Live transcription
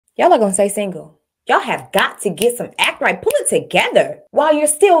Y'all are gonna say single. Y'all have got to get some act right. Pull it together while you're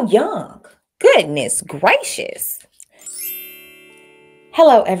still young. Goodness gracious.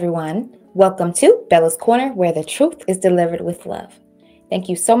 Hello, everyone. Welcome to Bella's Corner, where the truth is delivered with love. Thank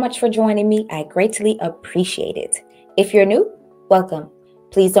you so much for joining me. I greatly appreciate it. If you're new, welcome.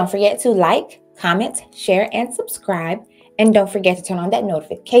 Please don't forget to like, comment, share, and subscribe. And don't forget to turn on that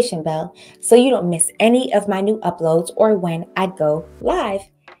notification bell so you don't miss any of my new uploads or when I go live.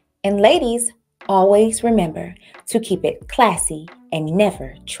 And ladies, always remember to keep it classy and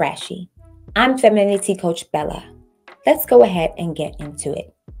never trashy. I'm Femininity Coach Bella. Let's go ahead and get into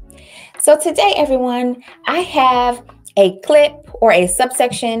it. So today, everyone, I have a clip or a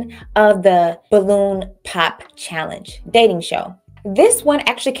subsection of the Balloon Pop Challenge dating show. This one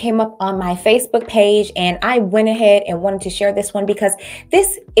actually came up on my Facebook page, and I went ahead and wanted to share this one because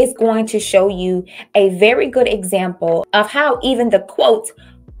this is going to show you a very good example of how even the quote,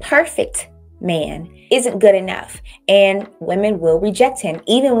 perfect man isn't good enough, and women will reject him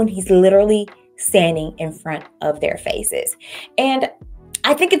even when he's literally standing in front of their faces. And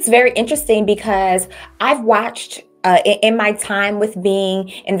I think it's very interesting because I've watched in my time with being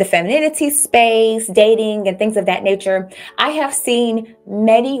in the femininity space, dating and things of that nature, I have seen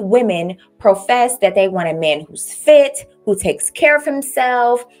many women profess that they want a man who's fit, who takes care of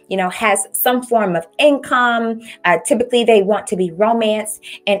himself, has some form of income. Typically, they want to be romanced.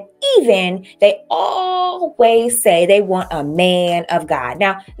 And even they always say they want a man of God.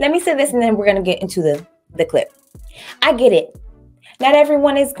 Now, let me say this and then we're going to get into the clip. I get it. Not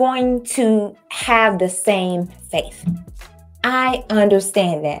everyone is going to have the same faith. I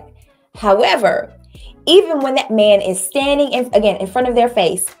understand that. However, even when that man is standing in front of their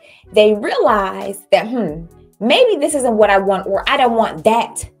face, they realize that, maybe this isn't what I want, or I don't want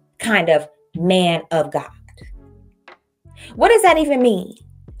that kind of man of God. What does that even mean,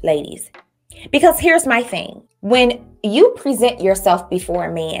 ladies? Because here's my thing. When you present yourself before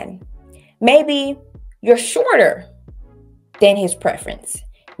a man, maybe you're shorter than his preference,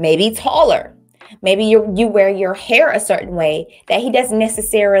 maybe taller, maybe you wear your hair a certain way that he doesn't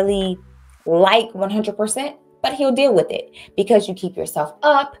necessarily like 100%, but he'll deal with it because you keep yourself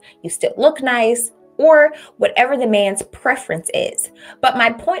up, you still look nice, or whatever the man's preference is. But my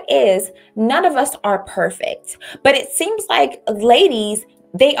point is, none of us are perfect, but it seems like ladies,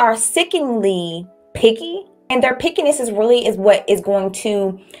 they are sickeningly picky, and their pickiness is what is going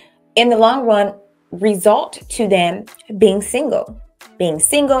to, in the long run, result to them being single,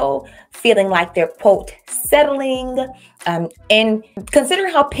 feeling like they're, quote, settling. And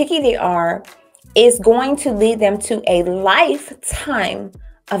considering how picky they are is going to lead them to a lifetime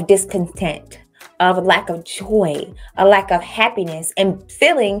of discontent, of lack of joy, a lack of happiness, and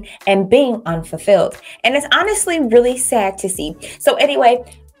feeling and being unfulfilled. And it's honestly really sad to see. So anyway,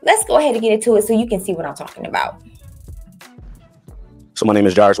 let's go ahead and get into it so you can see what I'm talking about. So my name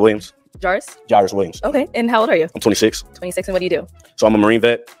is Jairus Williams. Jairus Williams. Okay. And how old are you? I'm 26. 26. And what do you do? So I'm a Marine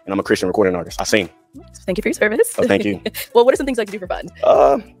vet and I'm a Christian recording artist. I sing. Thank you for your service. Oh, thank you. Well, what are some things you like to do for fun?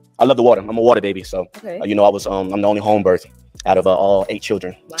 I love the water. I'm a water baby. So, okay. I'm the only home birth out of all 8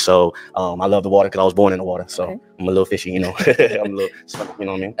 children. Wow. So I love the water because I was born in the water. So okay. I'm a little fishy, I'm a little, you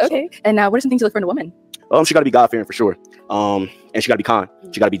know what I mean? Okay. So, and what are some things you look for in a woman? She got to be God-fearing for sure. And she got to be kind.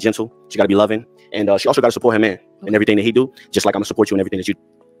 She got to be gentle. She got to be loving. And she also got to support her man in everything that he do, just like I'm going to support you in everything that you do.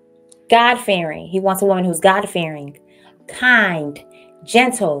 God-fearing. He wants a woman who's God-fearing, kind,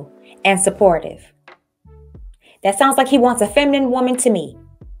 gentle, and supportive. That sounds like he wants a feminine woman to me.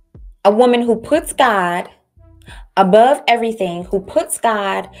 A woman who puts God above everything, who puts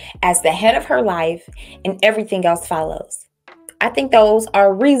God as the head of her life, and everything else follows. I think those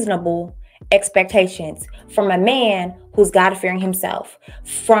are reasonable expectations from a man who's God-fearing himself,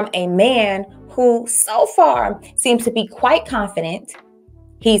 from a man who so far seems to be quite confident.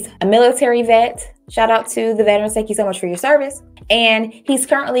 He's a military vet. Shout out to the veterans. Thank you so much for your service. And he's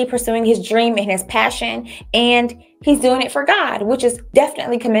currently pursuing his dream and his passion. And he's doing it for God, which is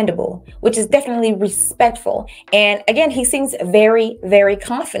definitely commendable, which is definitely respectful. And again, he seems very, very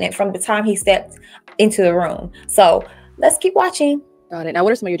confident from the time he stepped into the room. So let's keep watching. Got it. Now,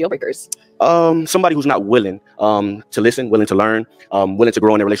 what are some of your deal breakers? Somebody who's not willing to listen, willing to learn, willing to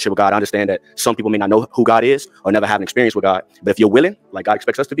grow in their relationship with God. I understand that some people may not know who God is or never have an experience with God. But if you're willing, like God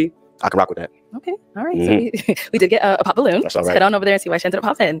expects us to be, I can rock with that. Okay. All right. So we did get a pop balloon. That's all right. Let's head on over there and see why she ended up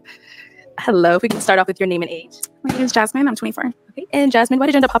popping. Hello. If we can start off with your name and age. My name is Jasmine. I'm 24. Okay. And Jasmine, why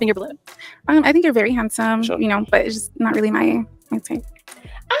did you end up popping your balloon? I think you're very handsome, Sure. But it's just not really my type.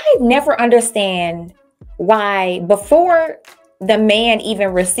 I never understand why before the man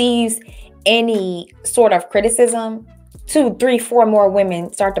even receives any sort of criticism 2, 3, 4 more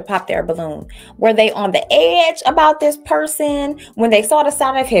women start to pop their balloon? Were they on the edge about this person? When they saw the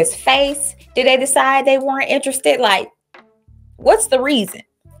side of his face, did they decide they weren't interested? Like, what's the reason?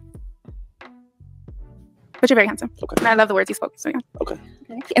 But you're very handsome. Okay. And I love the words you spoke. So yeah. Okay.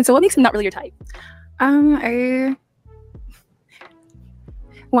 And so what makes him not really your type?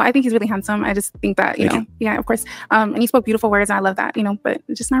 Well, I think he's really handsome. I just think that, you know, yeah, of course. And he spoke beautiful words, and I love that, you know, but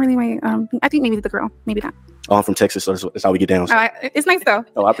it's just not really my, I think maybe the girl, maybe that. Oh, I'm from Texas, so that's how we get down. So. It's nice though.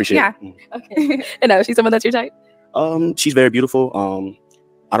 Oh, I appreciate it. Okay. And she's someone that's your type? She's very beautiful.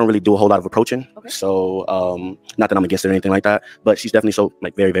 I don't really do a whole lot of approaching. Okay. So, not that I'm against it or anything like that, but she's definitely so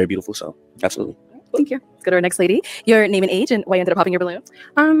like very, very beautiful. So absolutely. Thank you. Let's go to our next lady. Your name and age and why you ended up popping your balloon.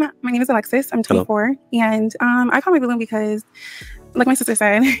 My name is Alexis. I'm 24. Hello. And I pop my balloon because, like my sister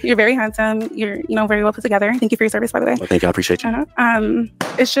said, you're very handsome. You're, you know, very well put together. Thank you for your service, by the way. Well, thank you. I appreciate you.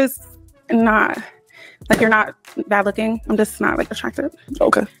 It's just not like you're not bad looking. I'm just not like attractive.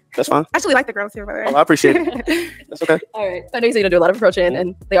 Okay, that's fine. I actually like the girls here, by the way. Oh, I appreciate it. That's okay. All right. I know you said you don't do a lot of approaching,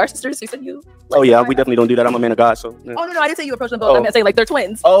 and they are sisters. So you said you. Oh yeah, we definitely don't do that. I'm a man of God, so. Yeah. Oh no, I didn't say you approach them both. I meant to say like they're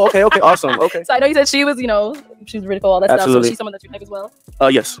twins. Oh, okay, awesome, okay. So I know you said she was, you know, she was beautiful, all that stuff. So she's someone that's your type as well.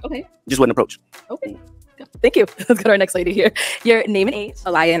 Yes. Okay. Just wouldn't approach. Okay. Thank you. Let's go to our next lady here. Your name and age.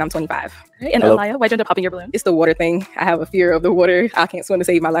 Alaya, and I'm 25. Right. And Alaya, why'd you end up popping your balloon? It's the water thing. I have a fear of the water. I can't swim to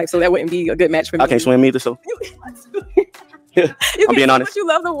save my life, so that wouldn't be a good match for me. I can't swim either, so. I'm being honest. But you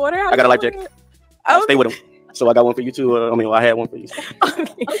love the water. I got a life jacket. I stay with him. So I got one for you too. I had one for you. Okay.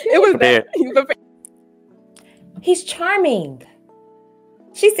 It was bad. He's charming.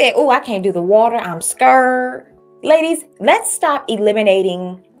 She said, oh, I can't do the water. I'm scared. Ladies, let's stop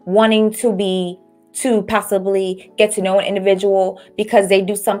eliminating wanting to possibly get to know an individual because they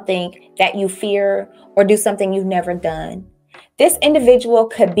do something that you fear or do something you've never done. This individual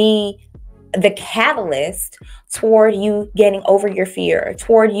could be the catalyst toward you getting over your fear,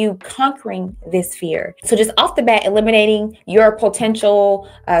 toward you conquering this fear. So just off the bat, eliminating your potential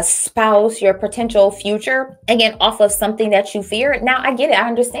spouse, your potential future, again, off of something that you fear. Now, I get it. I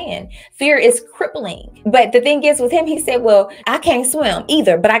understand. Fear is crippling. But the thing is with him, he said, well, I can't swim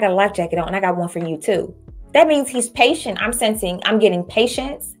either, but I got a life jacket on and I got one for you too. That means he's patient. I'm getting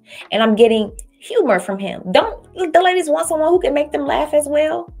patience and I'm getting humor from him. Don't the ladies want someone who can make them laugh as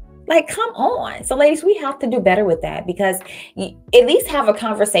well? Like, come on. So ladies, we have to do better with that because you at least have a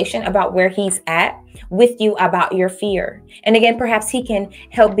conversation about where he's at with you about your fear. And again, perhaps he can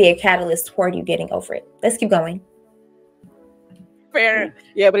help be a catalyst toward you getting over it. Let's keep going. Fair.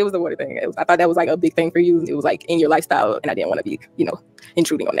 Yeah, but it was the water thing. I thought that was like a big thing for you. It was like in your lifestyle, and I didn't want to be, you know,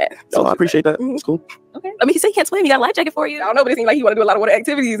 intruding on that. So I appreciate that. It's cool. Okay. I mean, he said he can't swim. He got a life jacket for you. I don't know, but it seemed like he wanted to do a lot of water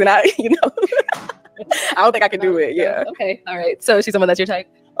activities, and I, you know, I don't think I can do it. Yeah. Okay. All right. So she's someone that's your type.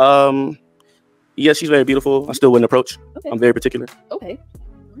 Yeah, she's very beautiful. I still wouldn't approach. Okay. I'm very particular. Okay.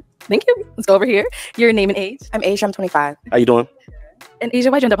 Thank you. Let's go over here. Your name and age. I'm Asia. I'm 25. How you doing? And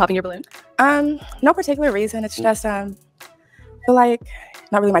Asia, why'd you end up popping your balloon? No particular reason. It's just I feel like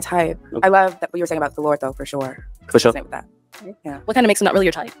not really my type. Okay. I love that what you were saying about the Lord, though, for sure. For sure. Same with that. Yeah. What kind of makes him not really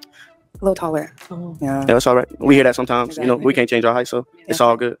your type? A little taller. Oh. Yeah. Yeah, that's all right. We hear that sometimes. Exactly. You know, we can't change our height, so it's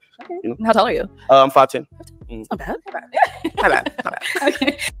all good. Okay. You know? How tall are you? I'm 5'10". Not bad. Not bad.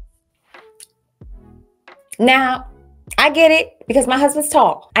 Okay. Now, I get it because my husband's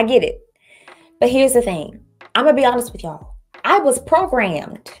tall. I get it. But here's the thing. I'm going to be honest with y'all. I was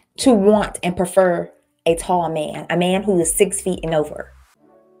programmed to want and prefer a tall man, a man who is 6 feet and over.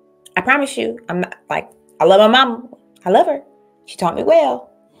 I promise you, I'm not like, I love my mom. I love her. She taught me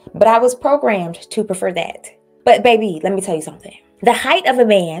well. But I was programmed to prefer that. But baby, let me tell you something. The height of a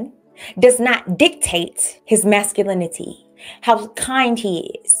man does not dictate his masculinity, how kind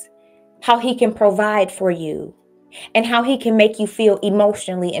he is, how he can provide for you, and how he can make you feel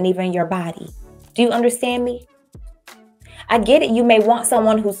emotionally and even your body. Do you understand me? I get it. You may want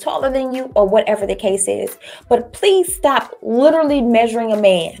someone who's taller than you or whatever the case is, but please stop literally measuring a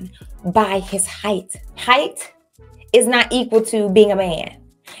man by his height. Height is not equal to being a man.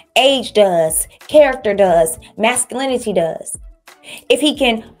 Age does, character does, masculinity does. If he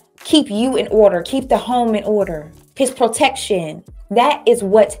can keep you in order, keep the home in order, his protection, that is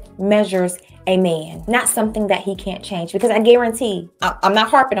what measures a man, not something that he can't change. Because I guarantee, I'm not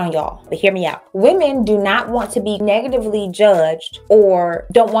harping on y'all, but hear me out. Women do not want to be negatively judged or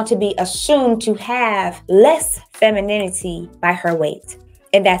don't want to be assumed to have less femininity by her weight.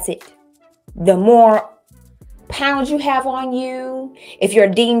 And that's it. The more pounds you have on you, if you're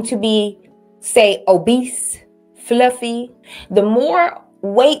deemed to be, say, obese, fluffy, the more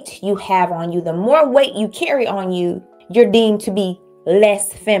weight you have on you, the more weight you carry on you, you're deemed to be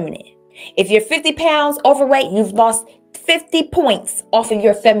less feminine. If you're 50 pounds overweight, you've lost 50 points off of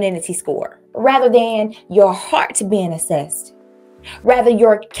your femininity score, rather than your heart being assessed, rather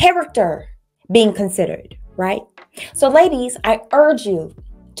your character being considered, right? So ladies, I urge you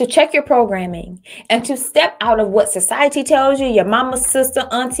to check your programming and to step out of what society tells you, your mama, sister,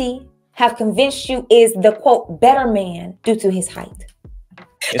 auntie have convinced you is the quote better man due to his height.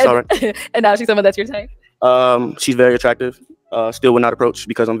 It's all right. And now she's someone that's your type. She's very attracactive. Still would not approach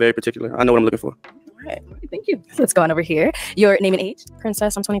because I'm very particular. I know what I'm looking for. All right, thank you. Let's go on over here. Your name and age?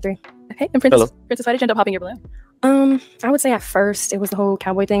 Princess, I'm 23. Okay, and Princess, why did you end up popping your balloon? I would say at first it was the whole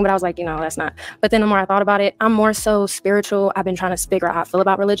cowboy thing, but I was like, that's not. But then the more I thought about it, I'm more so spiritual. I've been trying to figure out how I feel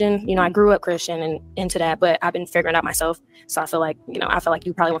about religion. I grew up Christian and into that, but I've been figuring it out myself. So I feel like, you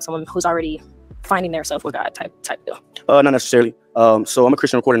probably want someone who's already finding their self with God type deal. Not necessarily. So I'm a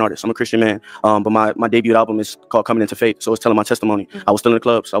Christian recording artist. I'm a Christian man. But my debut album is called Coming Into Faith. So it's telling my testimony. I was still in the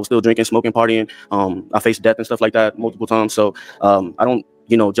clubs. I was still drinking, smoking, partying. I faced death and stuff like that multiple times. So I don't,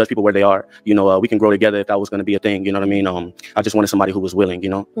 judge people where they are. We can grow together if that was going to be a thing. You know what I mean? I just wanted somebody who was willing,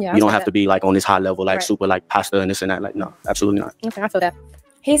 Yeah, you don't have to be like on this high level, like super like pastor and this and that. Like, no, absolutely not. Okay, I feel that.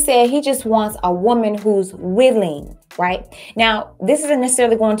 He said he just wants a woman who's willing, right? Now, this isn't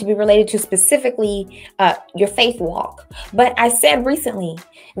necessarily going to be related to specifically your faith walk, but I said recently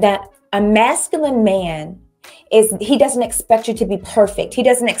that a masculine man he doesn't expect you to be perfect. He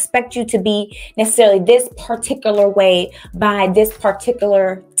doesn't expect you to be necessarily this particular way by this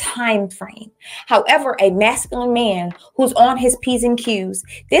particular time frame. However, a masculine man who's on his P's and Q's,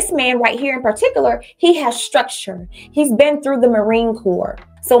 this man right here in particular, he has structure. He's been through the Marine Corps.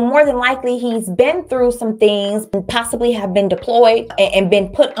 So more than likely, he's been through some things and possibly have been deployed and been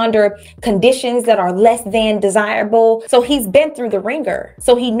put under conditions that are less than desirable. So he's been through the ringer.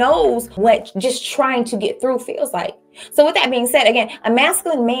 So he knows what just trying to get through feels like. So with that being said, again, a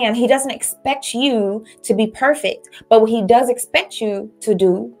masculine man, he doesn't expect you to be perfect, but what he does expect you to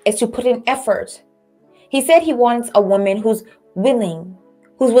do is to put in effort. He said he wants a woman who's willing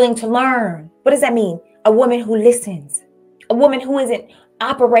to learn. What does that mean? A woman who listens, a woman who isn't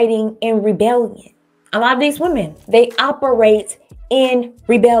operating in rebellion. A lot of these women, they operate in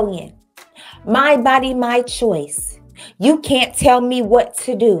rebellion. My body, my choice. You can't tell me what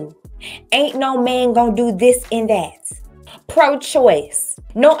to do. Ain't no man gonna do this and that. Pro-choice.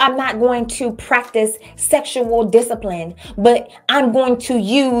 No, I'm not going to practice sexual discipline, but I'm going to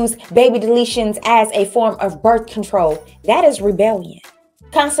use baby deletions as a form of birth control. That is rebellion.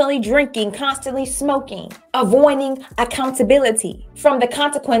 Constantly drinking, constantly smoking, avoiding accountability from the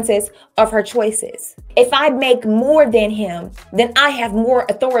consequences of her choices. If I make more than him, then I have more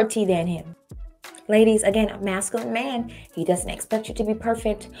authority than him. Ladies, again, a masculine man, he doesn't expect you to be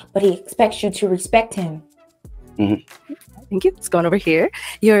perfect, but he expects you to respect him. Mm-hmm. Thank you. Let's go on over here.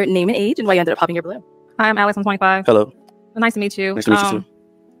 Your name and age and why you ended up popping your balloon. Hi, I'm Alex. I'm 25. Hello. Nice to meet you. Nice to meet you too.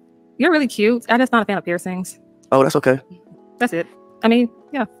 You're really cute. I'm just not a fan of piercings. Oh, that's okay. That's it. I mean,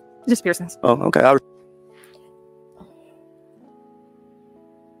 yeah, just piercings. Oh, okay.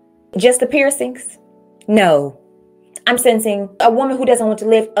 Just the piercings? No. I'm sensing a woman who doesn't want to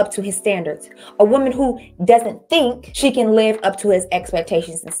live up to his standards. A woman who doesn't think she can live up to his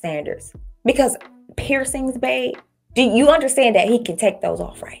expectations and standards. Because piercings, babe, do you understand that he can take those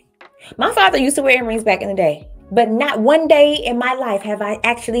off, right? My father used to wear earrings back in the day. But not one day in my life have I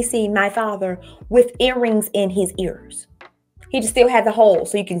actually seen my father with earrings in his ears. He just still had the hole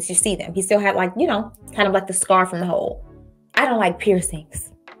so you can just see them. He still had kind of like the scar from the hole. I don't like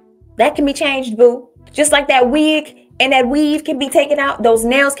piercings. That can be changed, boo. Just like that wig and that weave can be taken out. Those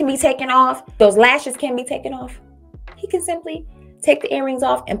nails can be taken off. Those lashes can be taken off. He can simply take the earrings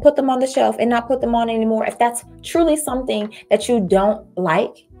off and put them on the shelf and not put them on anymore. If that's truly something that you don't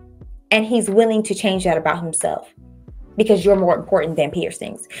like and he's willing to change that about himself because you're more important than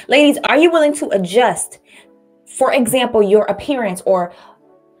piercings. Ladies, are you willing to adjust, for example, your appearance or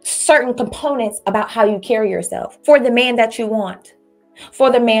certain components about how you carry yourself for the man that you want,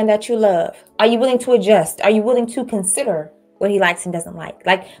 for the man that you love? Are you willing to adjust? Are you willing to consider what he likes and doesn't like?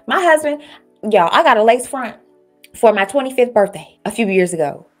 Like my husband, y'all, I got a lace front for my 25th birthday a few years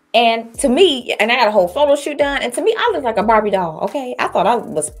ago. And to me, and I got a whole photo shoot done. And to me, I look like a Barbie doll. Okay. I thought I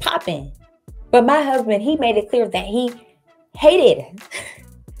was popping. But my husband, he made it clear that he hated,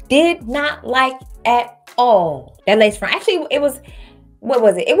 did not like at all that lace front. Actually, it was, what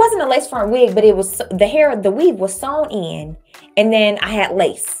was it? It wasn't a lace front wig, but it was the hair, the weave was sewn in. And then I had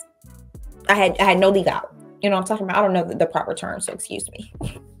lace. I had no leave out. You know what I'm talking about? I don't know the proper term, so excuse me.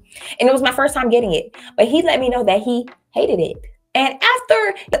 And it was my first time getting it. But he let me know that he hated it. And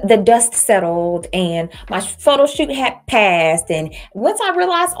after the dust settled and my photo shoot had passed, and once I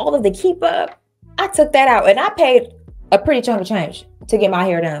realized all of the keep up, I took that out and I paid a pretty chunk of change to get my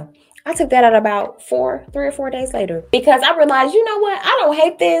hair done. I took that out about 3 or 4 days later because I realized, you know what? I don't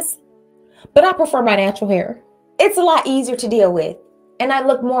hate this, but I prefer my natural hair. It's a lot easier to deal with. And I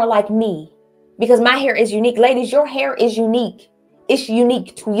look more like me because my hair is unique. Ladies, your hair is unique. It's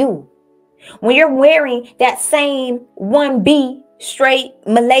unique to you. When you're wearing that same 1B straight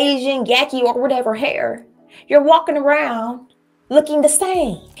Malaysian, yaki, or whatever hair, you're walking around looking the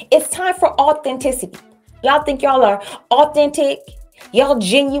same. It's time for authenticity. Y'all think y'all are authentic, y'all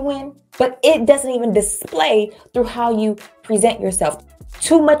genuine, but it doesn't even display through how you present yourself.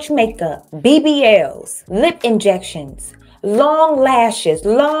 Too much makeup, BBLs, lip injections, long lashes,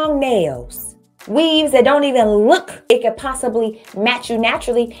 long nails, weaves that don't even look it could possibly match you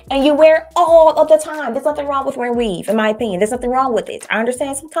naturally, and you wear it all of the time. There's nothing wrong with wearing weave, in my opinion. There's nothing wrong with it. I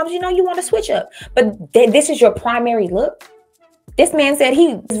understand sometimes, you know, you want to switch up, but this is your primary look. This man said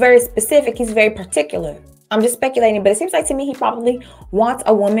he is very specific. He's very particular. I'm just speculating, but it seems like to me he probably wants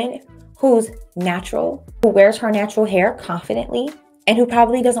a woman who's natural, who wears her natural hair confidently, and who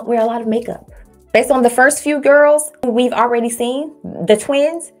probably doesn't wear a lot of makeup. Based on the first few girls who we've already seen, the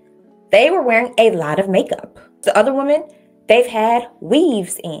twins, they were wearing a lot of makeup. The other women, they've had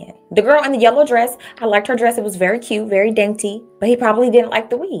weaves in. The girl in the yellow dress, I liked her dress. It was very cute, very dainty, but he probably didn't like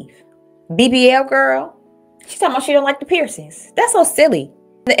the weave. BBL girl, she's talking about she don't like the piercings. That's so silly.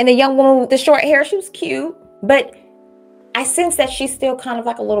 And the young woman with the short hair, she was cute, but I sense that she's still kind of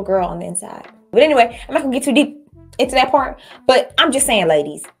like a little girl on the inside. But anyway, I'm not gonna get too deep into that part, but I'm just saying,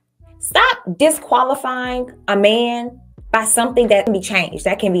 ladies, stop disqualifying a man by something that can be changed,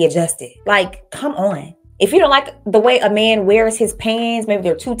 that can be adjusted. Like, come on. If you don't like the way a man wears his pants, maybe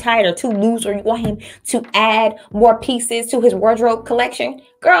they're too tight or too loose, or you want him to add more pieces to his wardrobe collection,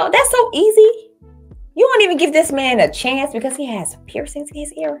 girl, that's so easy. You won't even give this man a chance because he has piercings in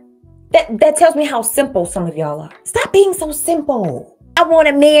his ear. That tells me how simple some of y'all are. Stop being so simple. I want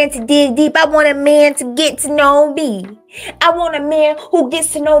a man to dig deep. I want a man to get to know me. I want a man who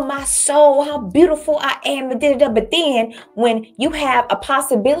gets to know my soul, how beautiful I am. But then when you have a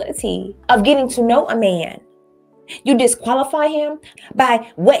possibility of getting to know a man, you disqualify him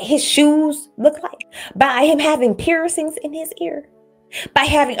by what his shoes look like, by him having piercings in his ear, by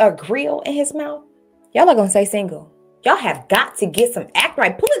having a grill in his mouth. Y'all are going to say single. Y'all have got to get some act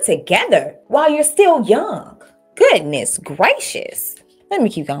right. Pull it together while you're still young. Goodness gracious. Let me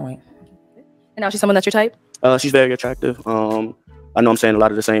keep going. And now she's someone that's your type? She's very attractive. I know I'm saying a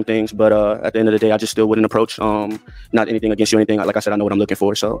lot of the same things, but at the end of the day, I just still wouldn't approach. Not anything against you or anything. Like I said, I know what I'm looking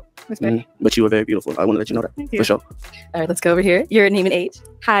for. So, but you were very beautiful. I want to let you know that for sure. All right, let's go over here. Your name and age.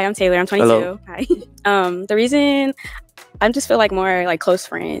 Hi, I'm Taylor. I'm 22. Hello. Hi. The reason I just feel like more like close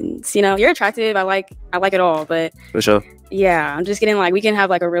friends. You know, you're attractive. I like it all, but For sure. yeah, I'm just getting like we can have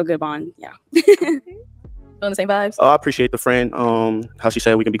like a real good bond. Yeah. Feeling the same vibes? I appreciate the friend. How she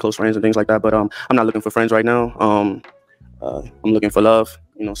said we can be close friends and things like that. But I'm not looking for friends right now. I'm looking for love.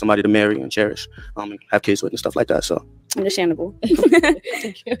 You know, somebody to marry and cherish. And have kids with and stuff like that. So Understandable.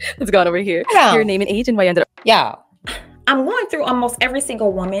 Let's go on over here. Yeah. Your name and age and why you ended up. Y'all, I'm going through almost every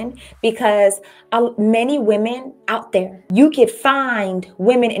single woman because many women out there, you could find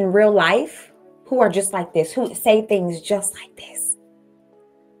women in real life who are just like this, who say things just like this.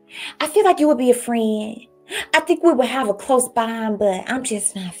 I feel like you would be a friend. I think we would have a close bond, but I'm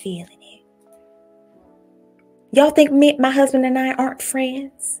just not feeling it. Y'all think my husband and I aren't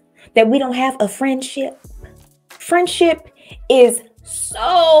friends? That we don't have a friendship? Friendship is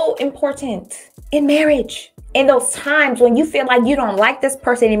so important in marriage. In those times when you feel like you don't like this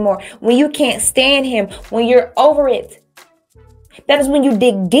person anymore, when you can't stand him, when you're over it, that is when you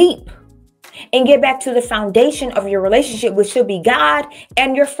dig deep and get back to the foundation of your relationship, which should be God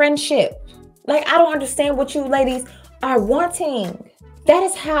and your friendship. Like, I don't understand what you ladies are wanting. That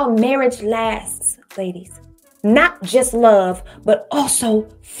is how marriage lasts, ladies. Not just love, but also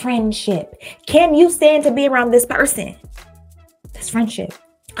friendship. Can you stand to be around this person? That's friendship.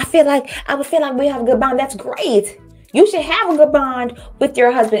 I would feel like we have a good bond. That's great. You should have a good bond with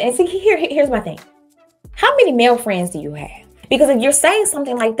your husband. And see, here's my thing. How many male friends do you have? Because if you're saying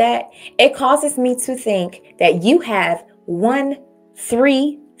something like that, it causes me to think that you have 1,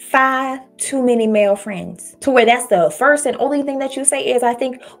 3, 5 too many male friends. To where that's the first and only thing that you say is, I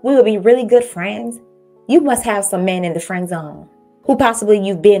think we would be really good friends. You must have some men in the friend zone who possibly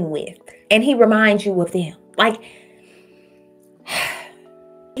you've been with. And he reminds you of them. Like,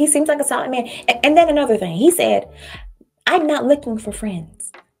 he seems like a solid man. And then another thing, he said, I'm not looking for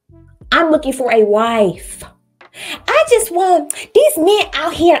friends. I'm looking for a wife. I just want, these men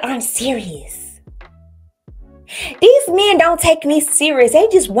out here aren't serious. These men don't take me serious. They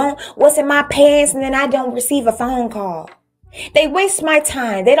just want what's in my pants and then I don't receive a phone call. They waste my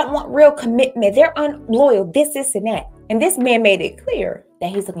time. They don't want real commitment. They're unloyal, this, and that. And this man made it clear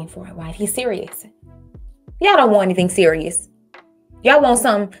that he's looking for a wife. He's serious. Y'all don't want anything serious. Y'all want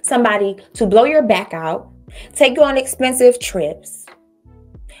somebody to blow your back out, take you on expensive trips,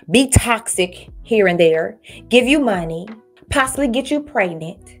 be toxic here and there, give you money, possibly get you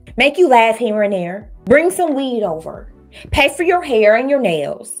pregnant, make you laugh here and there, bring some weed over, pay for your hair and your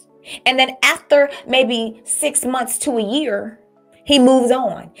nails. And then after maybe 6 months to a year, he moves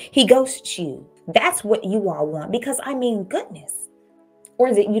on. He ghosts you. That's what you all want. Because I mean, goodness. Or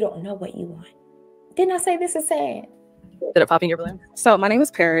is it you don't know what you want? Didn't I say this is sad? Did it pop in your balloon? So my name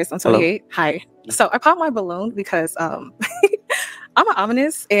is Paris. I'm 28. Hello. Hi. So I popped my balloon because I'm an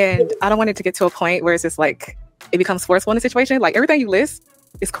ominous and I don't want it to get to a point where it's just like it becomes forceful in a situation. Like everything you list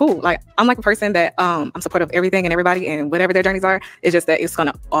is cool. Like I'm like a person that I'm supportive of everything and everybody and whatever their journeys are. It's just that it's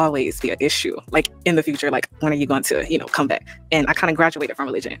gonna always be an issue. Like in the future, like when are you going to, come back? And I kind of graduated from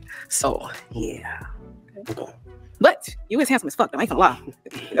religion. So yeah. Okay. But you is handsome as fuck, though. I ain't gonna lie.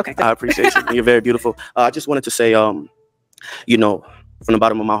 Okay. I appreciate you. You're very beautiful. I just wanted to say, from the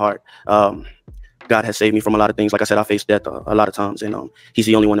bottom of my heart, God has saved me from a lot of things. Like I said, I faced death a lot of times, and He's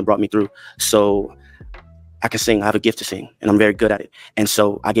the only one that brought me through. So I can sing. I have a gift to sing, and I'm very good at it. And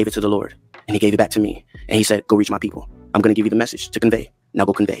so I gave it to the Lord, and He gave it back to me. And He said, "Go reach my people. I'm going to give you the message to convey. Now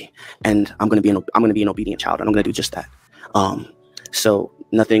go convey." And I'm going to be an obedient child, and I'm going to do just that. So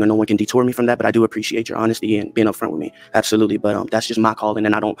nothing or no one can detour me from that, but I do appreciate your honesty and being upfront with me. Absolutely. But that's just my calling,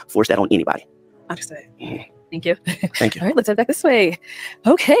 and I don't force that on anybody. Understood. Mm-hmm. Thank you. Thank you. All right, let's head back this way.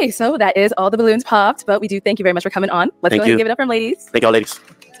 Okay, so that is all the balloons popped, but we do thank you very much for coming on. Let's go ahead and give it up for ladies. Thank y'all, ladies.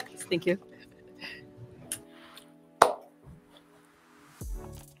 Thank you.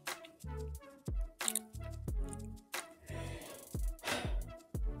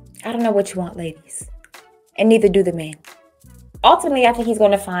 I don't know what you want, ladies. And neither do the men. Ultimately, I think he's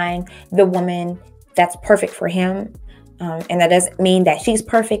going to find the woman that's perfect for him. And that doesn't mean that she's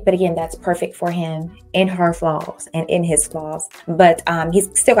perfect, but again, that's perfect for him in her flaws and in his flaws. But he's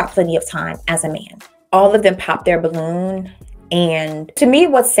still got plenty of time as a man. All of them pop their balloon. And to me,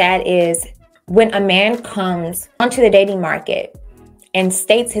 what's sad is when a man comes onto the dating market and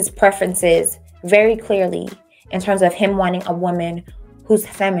states his preferences very clearly in terms of him wanting a woman who's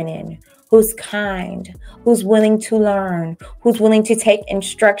feminine, who's kind, who's willing to learn, who's willing to take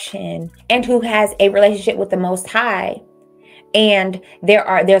instruction, and who has a relationship with the Most High. And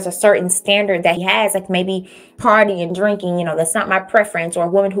there's a certain standard that he has, like maybe partying and drinking, that's not my preference, or a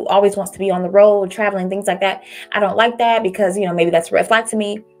woman who always wants to be on the road, traveling, things like that. I don't like that because, maybe that's a red flag to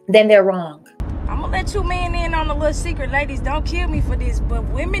me. Then they're wrong. I'm gonna let you men in on a little secret, ladies. Don't kill me for this, but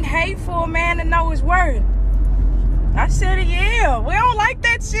women hate for a man to know his worth. I said it, yeah. We don't like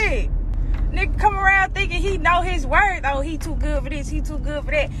that shit. Nigga come around thinking he know his worth. Oh, he too good for this, he too good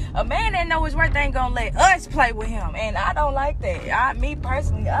for that. A man that know his worth ain't gonna let us play with him. And I don't like that. Me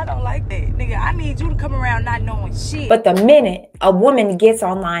personally, I don't like that. Nigga, I need you to come around not knowing shit. But the minute a woman gets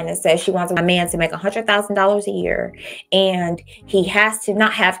online and says she wants a man to make $100,000 a year, and he has to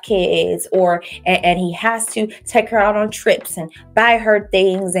not have kids, and he has to take her out on trips and buy her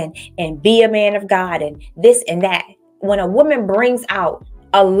things and be a man of God and this and that. When a woman brings out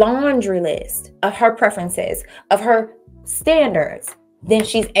a laundry list of her preferences, of her standards, then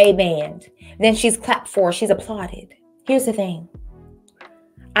she's A-banned. Then she's clapped for, she's applauded. Here's the thing.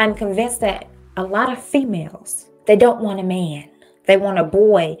 I'm convinced that a lot of females, they don't want a man. They want a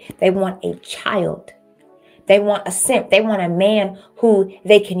boy. They want a child. They want a simp. They want a man who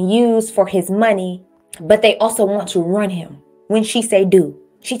they can use for his money, but they also want to run him. When she say do,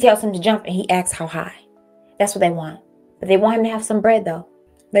 she tells him to jump and he asks how high. That's what they want. But they want him to have some bread though.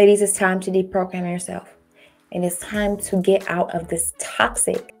 Ladies, it's time to deprogram yourself. And it's time to get out of this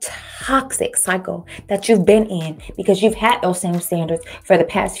toxic cycle that you've been in because you've had those same standards for the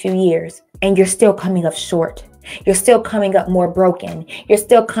past few years and you're still coming up short. You're still coming up more broken. You're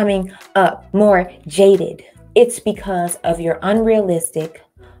still coming up more jaded. It's because of your unrealistic,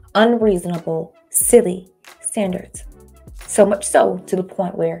 unreasonable, silly standards. So much so to the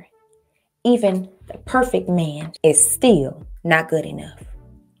point where even the perfect man is still not good enough.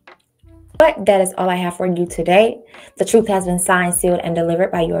 But that is all I have for you today. The truth has been signed, sealed, and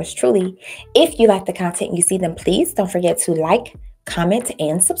delivered by yours truly. If you like the content you see, then please don't forget to like, comment,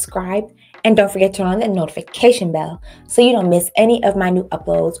 and subscribe. And don't forget to turn on the notification bell so you don't miss any of my new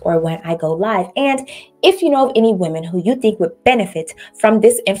uploads or when I go live. And if you know of any women who you think would benefit from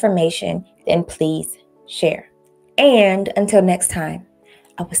this information, then please share. And until next time,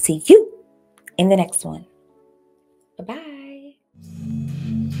 I will see you in the next one. Bye-bye.